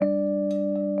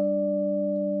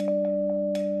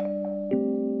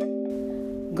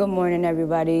Good morning,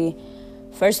 everybody.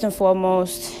 First and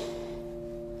foremost,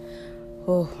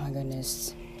 oh my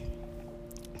goodness,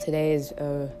 today is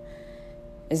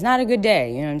it's not a good day,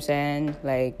 you know what I'm saying?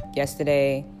 Like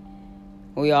yesterday,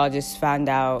 we all just found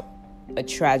out a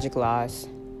tragic loss.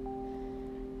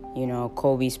 You know,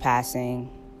 Kobe's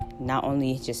passing, not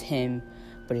only just him,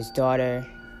 but his daughter,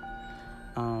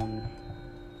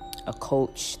 a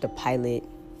coach, the pilot,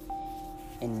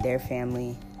 and their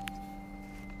family.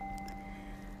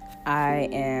 I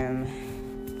am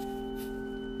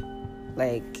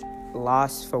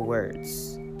lost for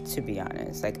words, to be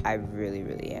honest. I really,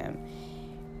 really am.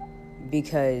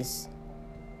 Because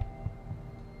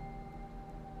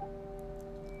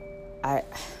I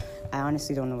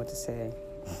honestly don't know what to say.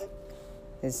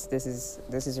 This is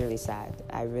really sad.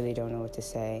 I really don't know what to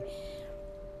say.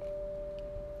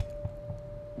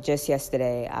 Just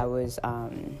yesterday, I was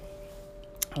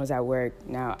at work.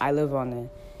 Now I live on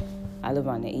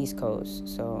the East Coast,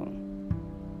 so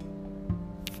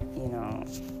you know,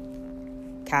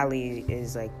 Cali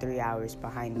is 3 hours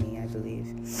behind me, I believe.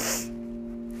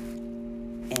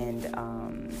 And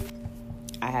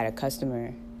I had a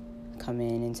customer come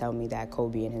in and tell me that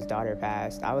Kobe and his daughter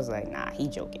passed. I was like, nah, he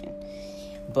joking.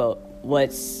 But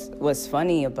what's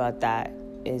funny about that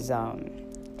is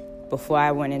before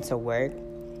I went into work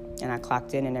and I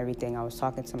clocked in and everything, I was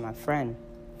talking to my friend,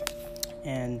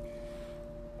 and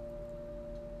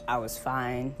I was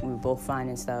fine. We were both fine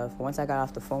and stuff. Once I got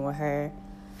off the phone with her,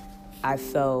 I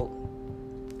felt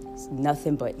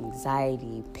nothing but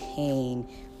anxiety, pain,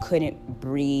 couldn't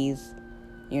breathe.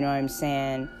 You know what I'm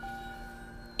saying?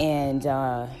 And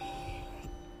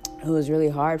it was really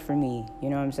hard for me, you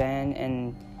know what I'm saying?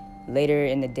 And later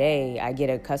in the day, I get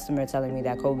a customer telling me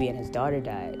that Kobe and his daughter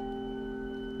died.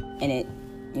 And it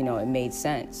made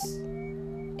sense.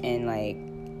 And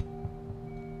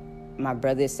my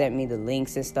brother sent me the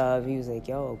links and stuff. He was like,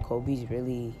 yo, Kobe's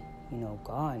really,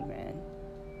 gone, man.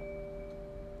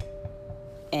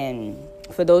 And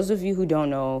for those of you who don't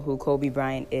know who Kobe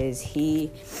Bryant is, he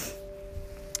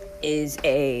is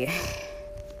a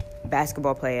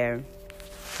basketball player.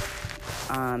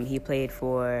 He played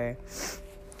for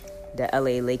the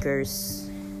LA Lakers.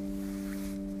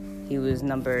 He was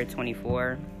number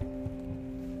 24.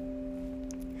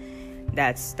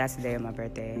 That's the day of my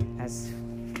birthday.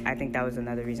 I think that was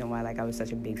another reason why I was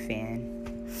such a big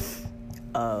fan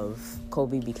of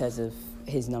Kobe, because of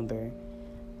his number.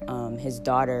 His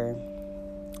daughter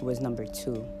was number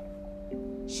 2.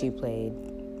 She played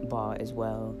ball as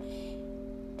well.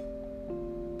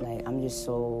 I'm just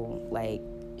so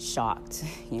shocked,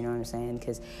 you know what I'm saying?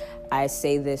 Because I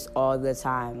say this all the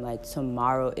time,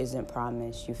 tomorrow isn't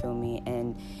promised, you feel me?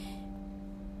 And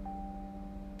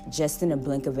just in a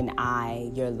blink of an eye,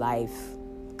 your life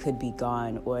could be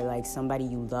gone, or somebody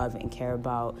you love and care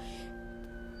about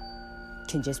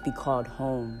can just be called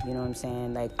home, you know what I'm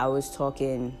saying? I was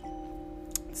talking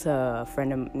to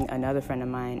another friend of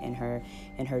mine and her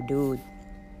dude,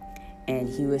 and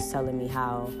he was telling me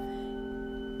how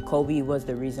Kobe was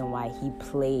the reason why he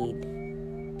played,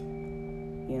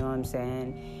 you know what I'm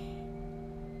saying?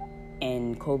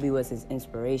 And Kobe was his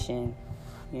inspiration,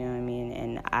 you know what I mean?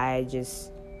 And I'm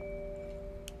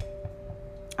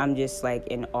just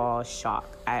in awe,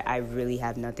 shock. I really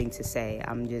have nothing to say.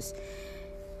 I'm just,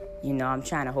 I'm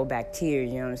trying to hold back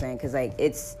tears, you know what I'm saying? Because,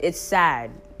 it's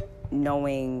sad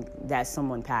knowing that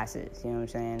someone passes, you know what I'm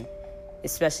saying?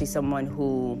 Especially someone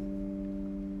who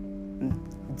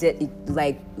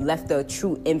left a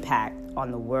true impact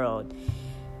on the world.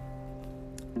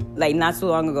 Not so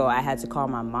long ago, I had to call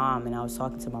my mom, and I was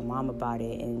talking to my mom about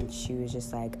it, and she was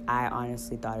just like, I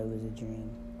honestly thought it was a dream.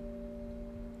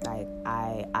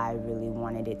 I really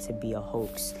wanted it to be a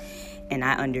hoax. And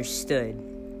I understood,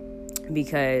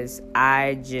 because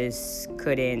I just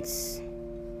couldn't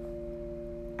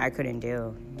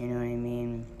deal, you know what I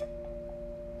mean?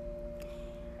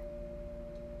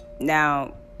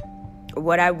 Now,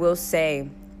 what I will say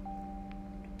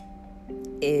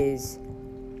is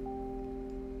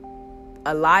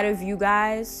a lot of you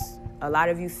guys, a lot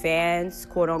of you fans,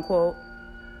 quote unquote,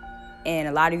 and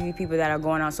a lot of you people that are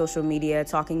going on social media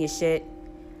talking your shit,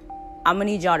 I'm gonna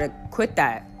need y'all to quit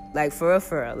that. For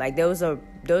real. There was a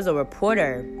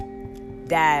reporter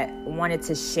that wanted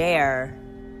to share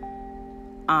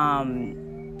a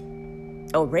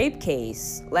rape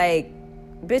case.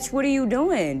 Bitch, what are you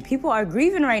doing? People are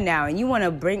grieving right now, and you wanna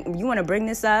bring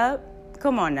this up?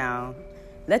 Come on now.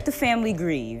 Let the family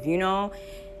grieve, Not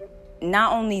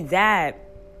only that,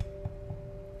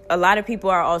 a lot of people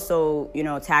are also,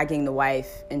 tagging the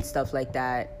wife and stuff like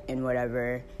that and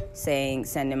whatever,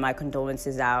 sending my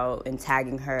condolences out and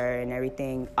tagging her and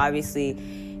everything. Obviously,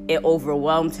 it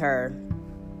overwhelmed her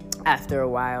after a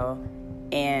while,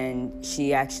 and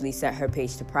she actually set her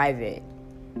page to private.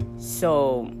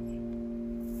 So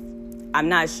I'm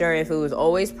not sure if it was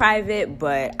always private,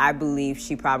 but I believe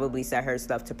she probably set her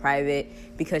stuff to private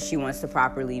because she wants to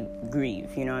properly grieve.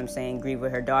 You know what I'm saying? Grieve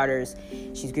with her daughters.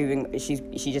 She's grieving.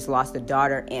 She just lost a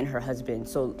daughter and her husband.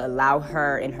 So allow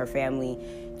her and her family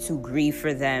to grieve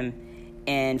for them,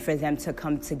 and for them to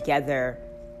come together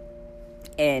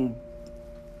and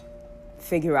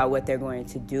figure out what they're going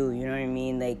to do. You know what I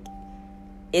mean? Like,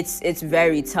 it's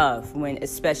very tough when,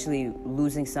 especially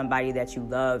losing somebody that you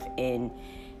love and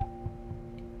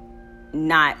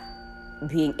not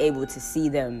being able to see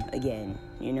them again,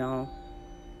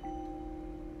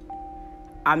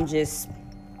 I'm just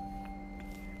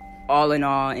all in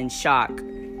all in shock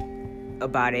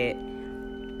about it.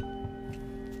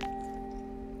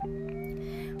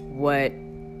 What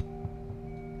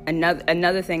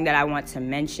another thing that I want to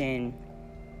mention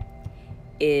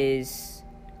is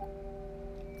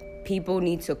people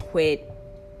need to quit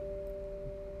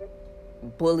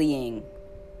bullying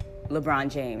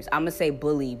LeBron James. I'm gonna say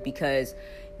bully because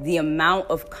the amount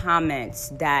of comments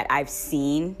that I've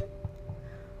seen,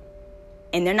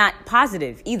 and they're not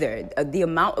positive either, the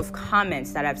amount of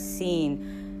comments that I've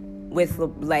seen with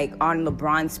on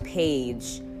LeBron's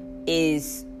page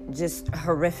is just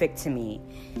horrific to me,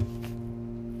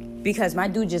 because my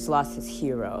dude just lost his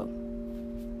hero.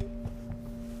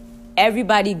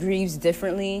 Everybody grieves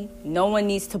differently. No one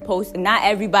needs to post. Not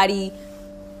everybody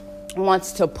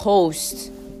wants to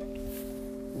post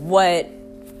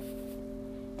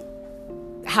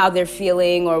how they're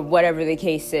feeling or whatever the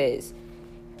case is.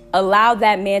 Allow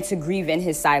that man to grieve in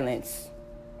his silence.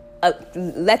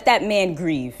 Let that man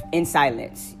grieve in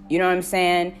silence. You know what I'm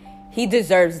saying? He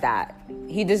deserves that.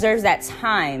 He deserves that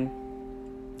time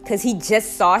because he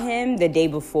just saw him the day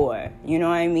before. You know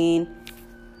what I mean?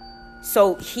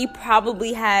 So he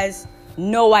probably has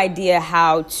no idea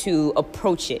how to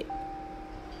approach it.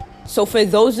 So for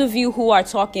those of you who are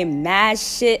talking mad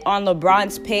shit on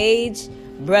LeBron's page,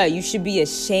 bruh, you should be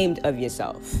ashamed of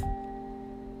yourself.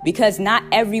 Because not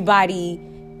everybody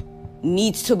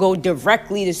needs to go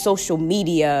directly to social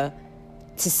media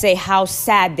to say how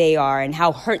sad they are and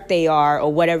how hurt they are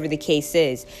or whatever the case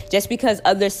is. Just because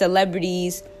other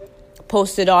celebrities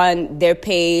posted on their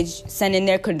page sending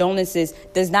their condolences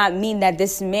does not mean that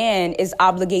this man is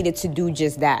obligated to do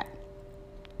just that.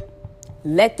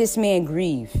 Let this man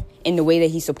grieve in the way that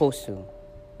he's supposed to,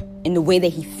 in the way that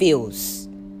he feels.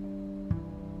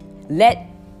 Let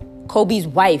Kobe's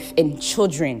wife and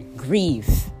children grieve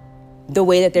the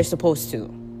way that they're supposed to.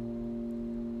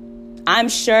 I'm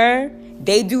sure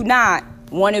they do not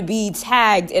want to be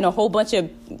tagged in a whole bunch of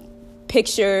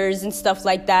pictures and stuff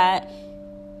like that.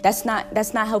 That's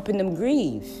not helping them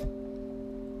grieve.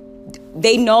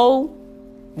 They know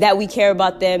that we care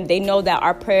about them. They know that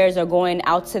our prayers are going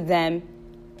out to them.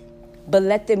 But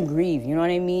let them grieve, you know what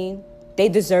I mean? They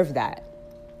deserve that.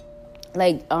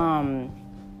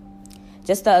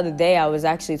 Just the other day, I was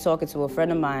actually talking to a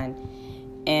friend of mine,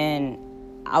 and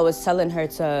I was telling her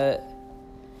to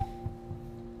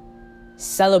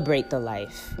celebrate the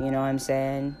life, you know what I'm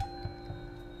saying?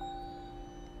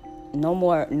 No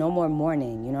more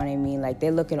mourning, you know what I mean? Like,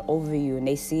 they're looking over you and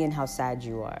they seeing how sad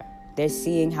you are. They're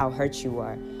seeing how hurt you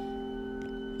are.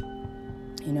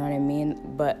 You know what I mean?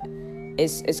 But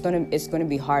it's gonna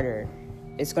be harder.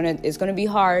 It's gonna be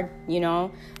hard,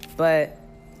 but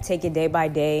take it day by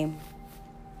day.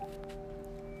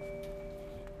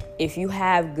 If you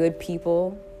have good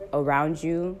people around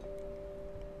you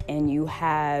and you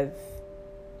have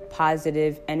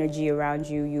positive energy around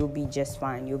you, you'll be just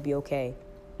fine. You'll be okay.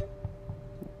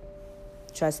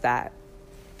 Trust that.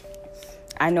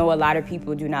 I know a lot of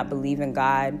people do not believe in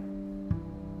God,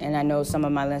 and I know some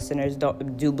of my listeners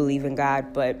do believe in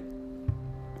God, but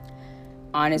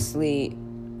honestly,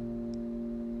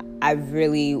 I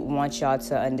really want y'all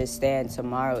to understand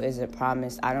tomorrow isn't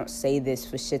promised. I don't say this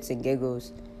for shits and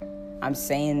giggles. I'm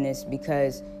saying this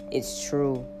because it's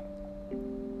true.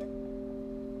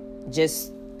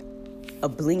 Just a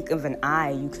blink of an eye,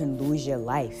 you can lose your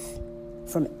life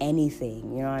from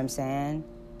anything. You know what I'm saying?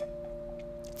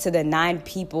 To the 9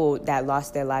 people that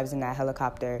lost their lives in that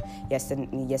helicopter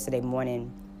yesterday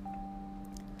morning,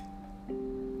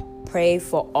 pray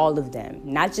for all of them.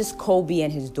 Not just Kobe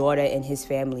and his daughter and his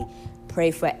family.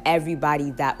 Pray for everybody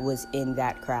that was in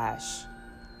that crash.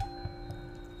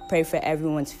 Pray for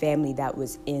everyone's family that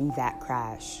was in that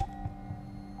crash.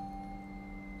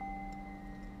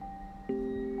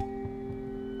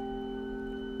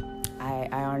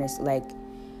 I honestly, like,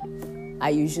 I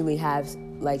usually have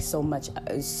like so much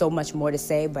more to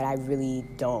say, but I really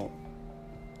don't.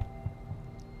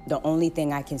 The only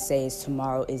thing I can say is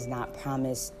tomorrow is not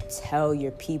promised. Tell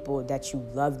your people that you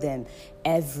love them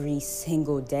every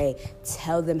single day.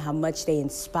 Tell them how much they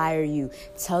inspire you.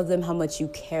 Tell them how much you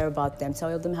care about them.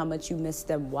 Tell them how much you miss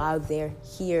them while they're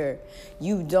here.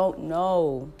 You don't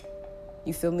know.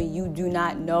 You feel me? You do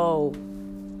not know.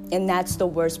 And that's the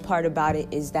worst part about it,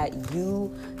 is that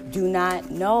you do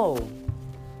not know.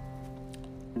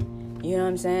 You know what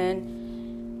I'm saying?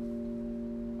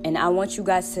 And I want you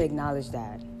guys to acknowledge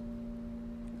that.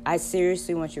 I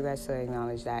seriously want you guys to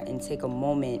acknowledge that and take a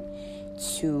moment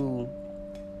to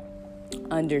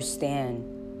understand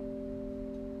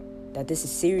that this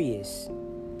is serious.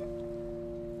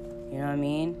 You know what I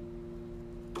mean?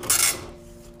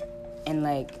 And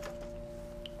like,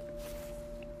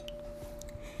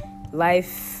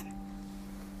 life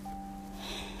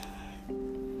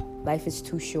is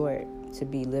too short to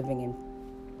be living in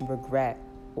regret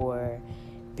or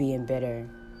being bitter.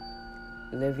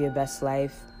 Live your best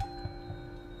life.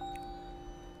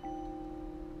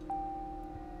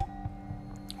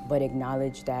 But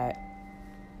acknowledge that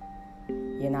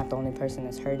you're not the only person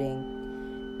that's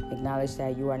hurting. Acknowledge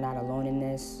that you are not alone in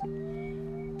this.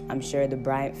 I'm sure the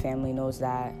Bryant family knows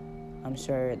that. I'm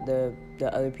sure the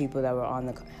other people that were on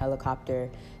the helicopter's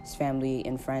family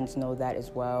and friends know that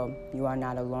as well. You are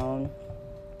not alone.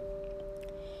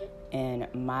 And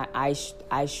I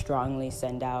strongly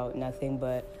send out nothing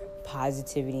but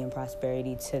positivity and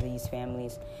prosperity to these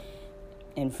families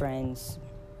and friends,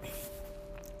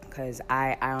 because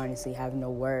I honestly have no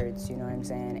words, you know what I'm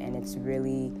saying? And it's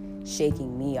really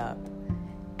shaking me up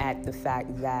at the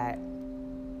fact that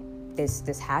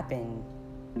this happened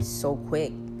so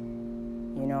quick,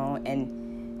 you know? And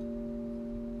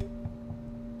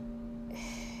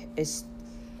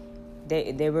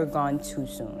they were gone too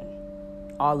soon.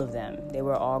 All of them. They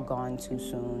were all gone too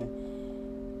soon.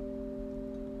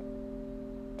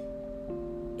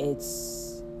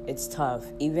 It's tough.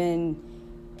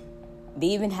 They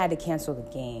even had to cancel the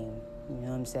game. You know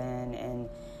what I'm saying? And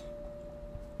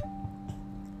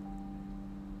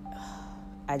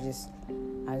I just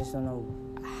don't know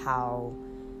how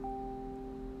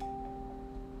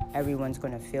everyone's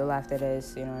gonna feel after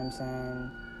this. You know what I'm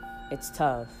saying? It's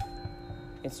tough.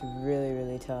 It's really,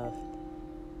 really tough.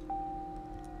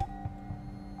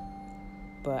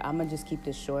 But I'm gonna just keep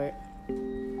this short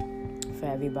for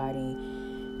everybody.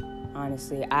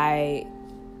 Honestly, I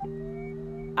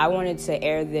wanted to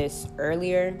air this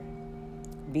earlier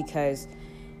because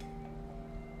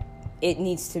it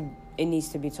needs to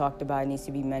be talked about. It needs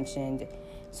to be mentioned.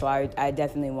 So I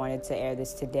definitely wanted to air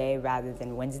this today rather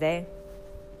than Wednesday.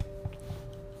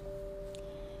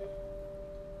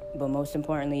 But most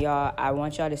importantly, y'all, I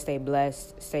want y'all to stay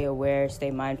blessed, stay aware, stay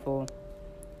mindful.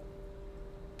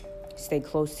 Stay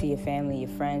close to your family, your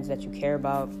friends that you care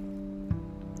about.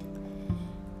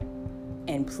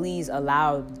 And please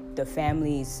allow the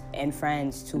families and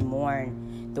friends to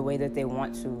mourn the way that they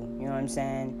want to. You know what I'm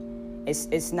saying?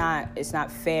 It's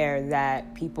not fair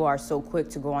that people are so quick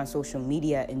to go on social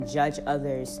media and judge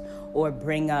others or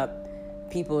bring up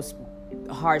people's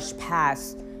harsh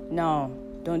past. No,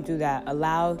 don't do that.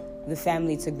 Allow the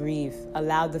family to grieve.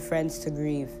 Allow the friends to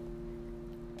grieve.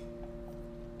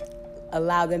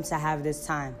 Allow them to have this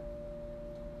time.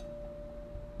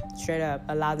 Straight up,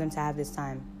 allow them to have this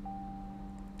time.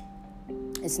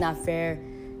 It's not fair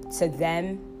to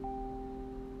them.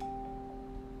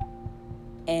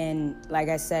 And like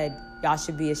I said, y'all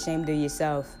should be ashamed of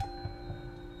yourself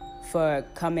for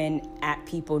coming at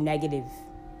people negative.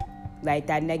 Like,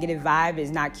 that negative vibe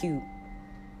is not cute.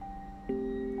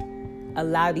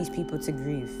 Allow these people to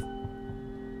grieve.